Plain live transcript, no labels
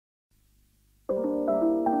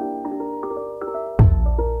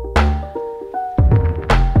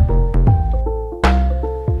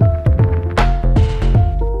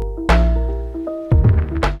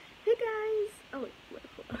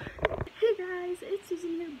guys, it's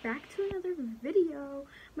Susan here, back to another video.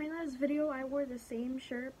 My last video I wore the same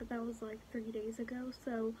shirt, but that was like 3 days ago,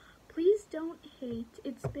 so please don't hate.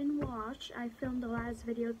 It's been washed. I filmed the last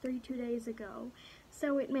video 2 days ago,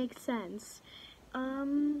 so it makes sense.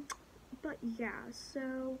 But yeah,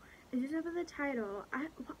 so I just up with the title.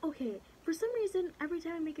 Okay, for some reason, every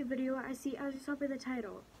time I make a video, I just up with the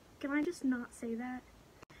title. Can I just not say that?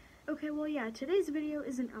 Okay, well yeah, today's video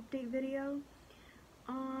is an update video.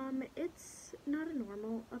 It's not a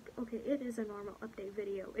normal okay, it is a normal update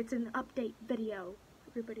video. It's an update video.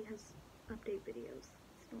 Everybody has update videos.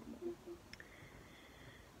 It's normal.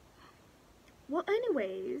 Well,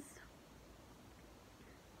 anyways,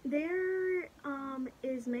 there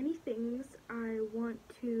is many things I want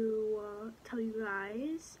to tell you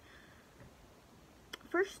guys.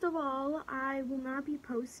 First of all, I will not be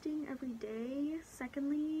posting every day.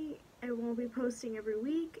 Secondly, I won't be posting every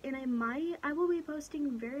week, and I will be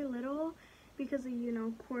posting very little because of, you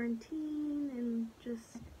know, quarantine and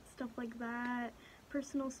just stuff like that,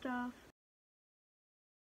 personal stuff.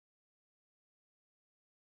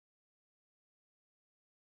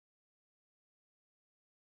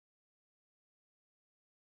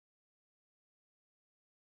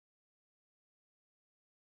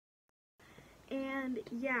 And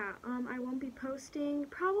yeah, I won't be posting.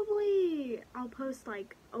 Probably I'll post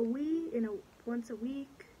like once a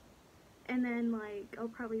week, and then like I'll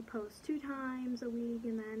probably post 2 times a week,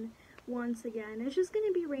 and then once again. It's just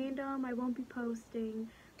gonna be random. I won't be posting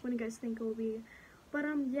when you guys think it will be. But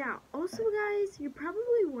yeah. Also, guys, you're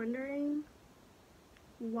probably wondering,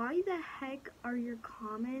 why the heck are your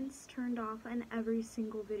comments turned off in every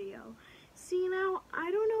single video? See, now, I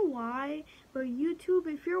don't know why, but YouTube,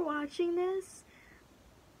 if you're watching this,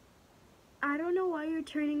 I don't know why you're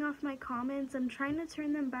turning off my comments. I'm trying to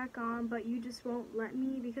turn them back on, but you just won't let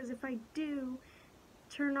me, because if I do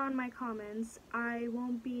turn on my comments, I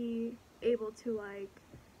won't be able to, like,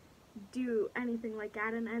 do anything, like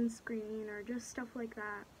add an end screen or just stuff like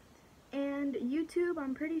that. And YouTube,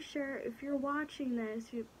 I'm pretty sure if you're watching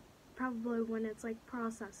this, you probably, when it's like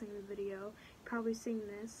processing the video, you're probably seeing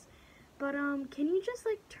this. But can you just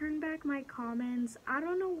like turn back my comments? I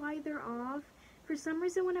don't know why they're off. For some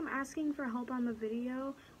reason, when I'm asking for help on the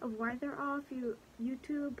video of why they're off,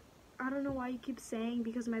 YouTube, I don't know why you keep saying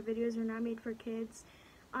because my videos are not made for kids.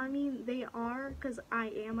 I mean, they are, because I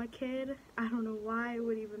am a kid. I don't know why I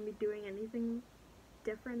would even be doing anything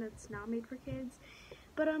different that's not made for kids.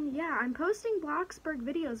 But yeah, I'm posting Bloxburg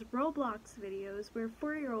videos, Roblox videos, where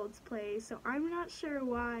 4-year-olds play, so I'm not sure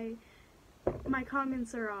why my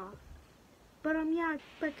comments are off. But yeah,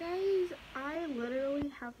 but guys, I literally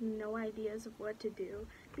have no ideas of what to do,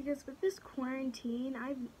 because with this quarantine,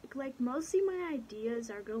 mostly my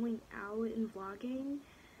ideas are going out and vlogging,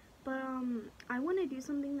 but I want to do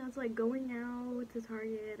something that's like going out to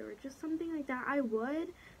Target or just something like that.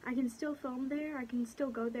 I can still film there, I can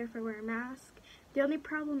still go there if I wear a mask. The only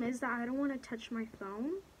problem is that I don't want to touch my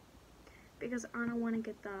phone, because I don't want to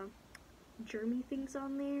get the germy things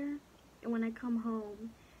on there, and when I come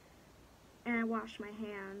home and I wash my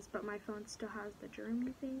hands, but my phone still has the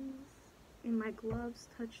germy things, and my gloves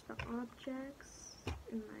touch the objects,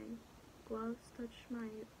 and my gloves touch my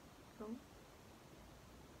phone.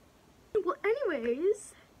 Well,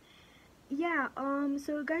 anyways, yeah,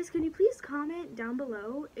 so guys, can you please comment down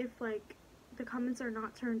below if, like, the comments are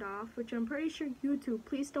not turned off, which I'm pretty sure YouTube,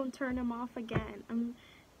 please don't turn them off again.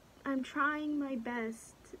 I'm trying my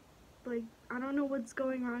best. Like, I don't know what's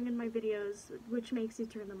going wrong in my videos, which makes you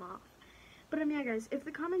turn them off. But yeah, guys, if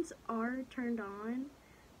the comments are turned on,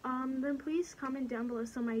 then please comment down below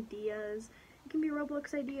some ideas. It can be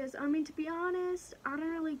Roblox ideas. I mean, to be honest, I don't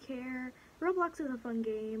really care. Roblox is a fun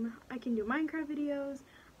game. I can do Minecraft videos.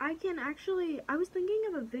 I was thinking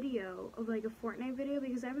of a video, of like a Fortnite video,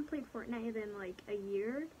 because I haven't played Fortnite in like a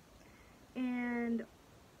year. And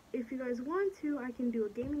if you guys want to, I can do a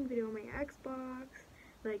gaming video on my Xbox,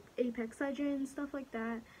 like Apex Legends, stuff like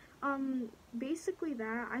that. Basically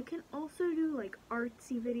that. I can also do like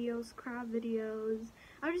artsy videos, craft videos.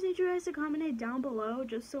 I just need you guys to comment it down below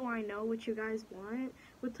just so I know what you guys want,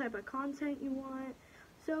 what type of content you want.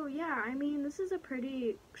 So yeah, I mean, this is a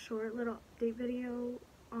pretty short little update video.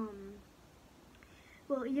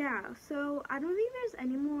 Well, yeah, so I don't think there's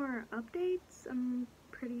any more updates, I'm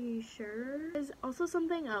pretty sure. There's also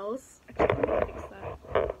something else. Actually, let me fix that.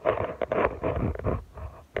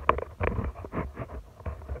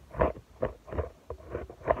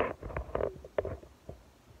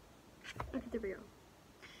 Okay, there we go.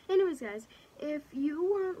 Anyways, guys, if you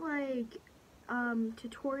want, like,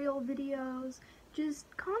 tutorial videos, just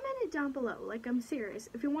comment it down below. Like, I'm serious.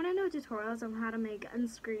 If you want to know tutorials on how to make end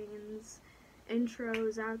screens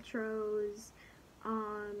intros, outros,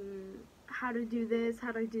 how to do this,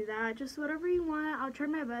 how to do that, just whatever you want. I'll try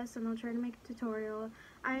my best and I'll try to make a tutorial.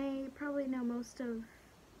 I probably know most of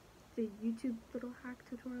the YouTube little hack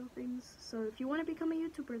tutorial things, so if you want to become a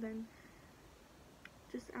YouTuber, then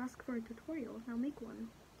just ask for a tutorial and I'll make one.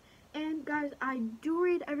 And guys, I do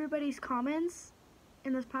read everybody's comments,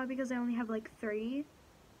 and that's probably because I only have like 3,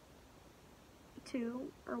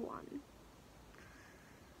 2, or 1.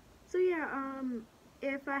 So yeah,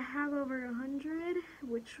 if I have over 100,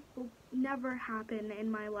 which will never happen in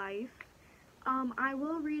my life, I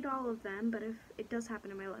will read all of them, but if it does happen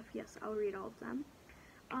in my life, yes, I'll read all of them.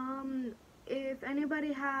 If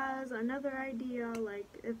anybody has another idea, like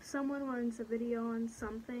if someone wants a video on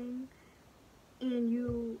something and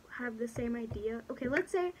you have the same idea, okay,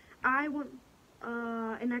 let's say I want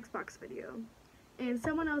an Xbox video and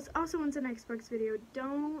someone else also wants an Xbox video,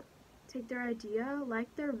 don't take their idea,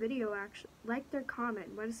 like their video, actually, like their comment.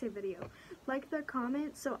 Why did I say video? Like their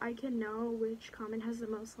comment so I can know which comment has the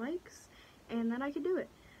most likes, and then I can do it.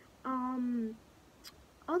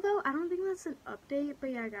 Although I don't think that's an update,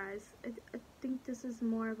 but yeah, guys, I think this is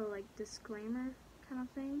more of a like disclaimer kind of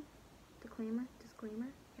thing. Disclaimer,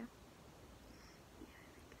 yeah.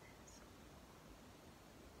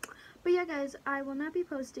 But yeah, guys, I will not be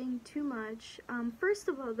posting too much. First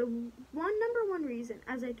of all, the number one reason,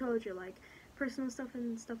 as I told you, like personal stuff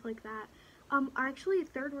and stuff like that. Actually,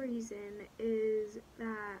 third reason is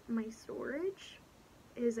that my storage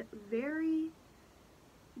is very,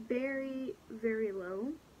 very, very low.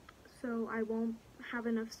 So I won't have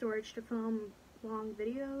enough storage to film long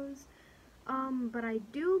videos. But I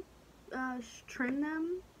do trim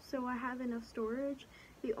them so I have enough storage.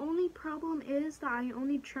 The only problem is that I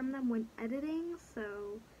only trim them when editing,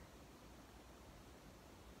 so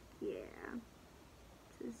yeah,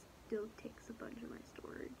 this still takes a bunch of my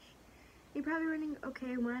storage. You're probably running,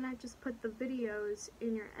 okay, why not just put the videos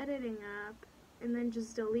in your editing app and then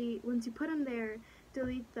just delete, once you put them there,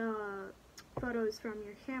 delete the photos from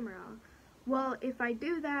your camera. Well, if I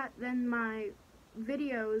do that, then my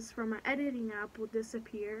videos from my editing app will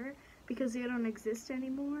disappear because they don't exist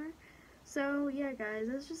anymore. So yeah, guys,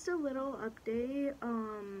 that's just a little update.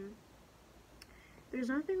 There's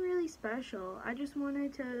nothing really special. I just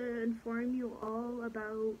wanted to inform you all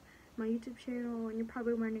about my YouTube channel, and you're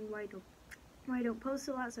probably wondering why I don't post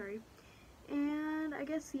a lot. Sorry. And I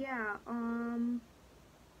guess yeah,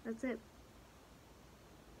 that's it.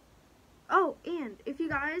 Oh, and if you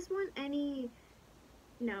guys want any,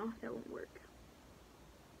 no, that won't work.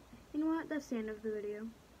 You know what? That's the end of the video.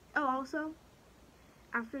 Oh, also,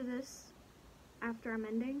 after this, after I'm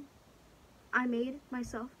ending, I made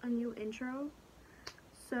myself a new intro.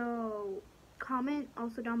 So comment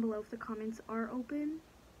also down below if the comments are open,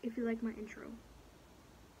 if you like my intro.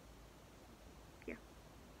 Yeah.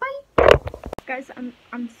 Bye! Guys,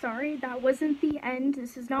 I'm sorry, that wasn't the end.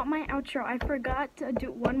 This is not my outro. I forgot to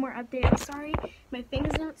do one more update. I'm sorry, my thing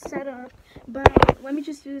is not set up, but let me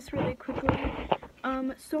just do this really quickly.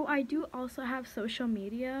 So I do also have social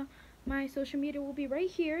media. My social media will be right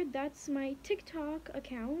here. That's my TikTok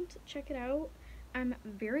account. Check it out. I'm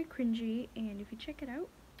very cringy, and if you check it out.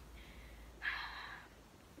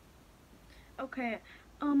 Okay,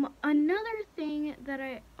 another thing that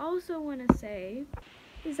I also want to say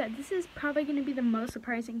is that this is probably going to be the most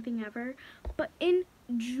surprising thing ever, but in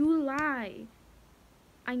July,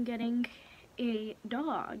 I'm getting a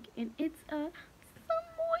dog, and it's a Samoyed.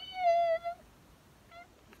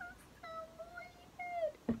 It's a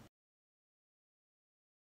Samoyed.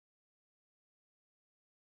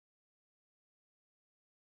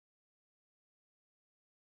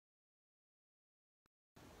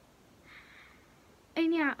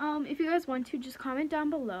 And yeah, if you guys want to, just comment down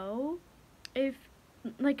below. If,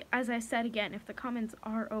 like, as I said again, if the comments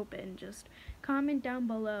are open, just comment down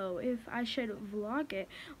below if I should vlog it.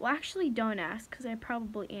 Well, actually, don't ask, because I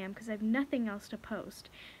probably am, because I have nothing else to post.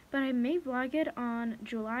 But I may vlog it on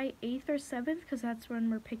July 8th or 7th, because that's when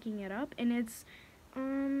we're picking it up. And it's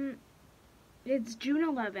June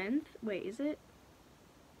 11th. Wait, is it?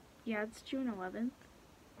 Yeah, it's June 11th.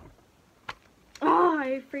 Oh,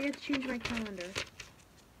 I forget to change my calendar. It's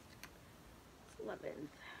 11th.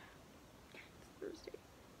 Thursday.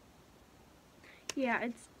 Yeah,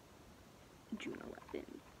 it's June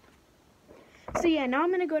 11th. So yeah, now I'm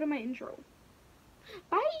gonna go to my intro.